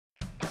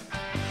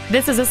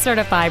This is a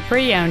certified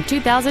pre-owned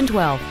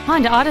 2012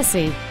 Honda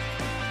Odyssey.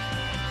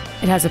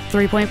 It has a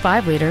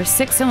 3.5-liter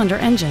six-cylinder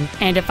engine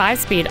and a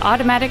 5-speed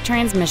automatic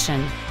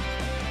transmission.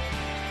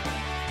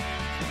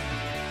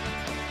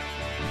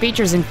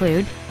 Features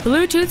include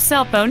Bluetooth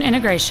cell phone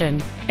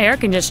integration, air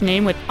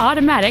conditioning with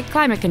automatic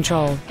climate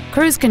control,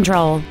 cruise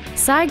control,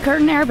 side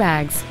curtain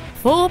airbags,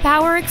 full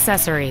power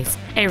accessories,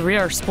 a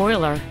rear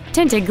spoiler,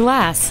 tinted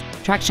glass,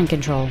 traction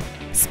control,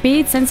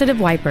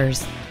 speed-sensitive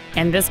wipers,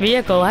 and this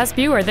vehicle has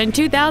fewer than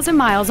 2,000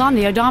 miles on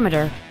the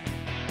odometer.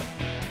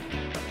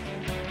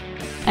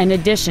 In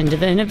addition to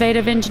the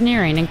innovative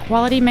engineering and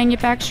quality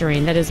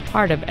manufacturing that is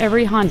part of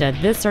every Honda,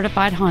 this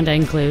certified Honda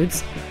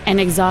includes an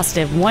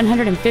exhaustive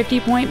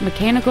 150-point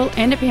mechanical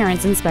and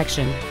appearance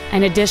inspection,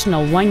 an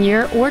additional 1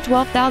 year or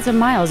 12,000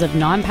 miles of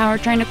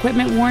non-powertrain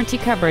equipment warranty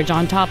coverage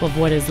on top of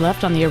what is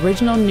left on the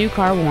original new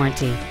car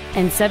warranty,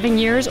 and 7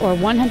 years or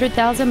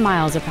 100,000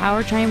 miles of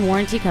powertrain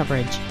warranty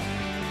coverage.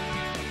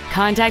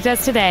 Contact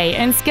us today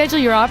and schedule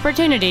your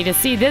opportunity to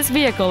see this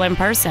vehicle in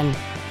person.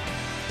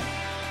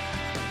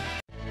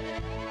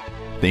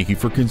 Thank you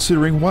for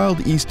considering Wild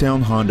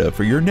Easttown Honda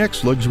for your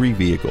next luxury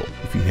vehicle.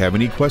 If you have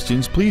any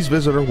questions, please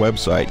visit our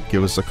website,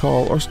 give us a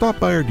call, or stop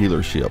by our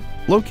dealership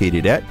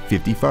located at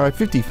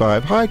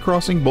 5555 High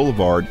Crossing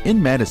Boulevard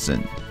in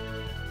Madison.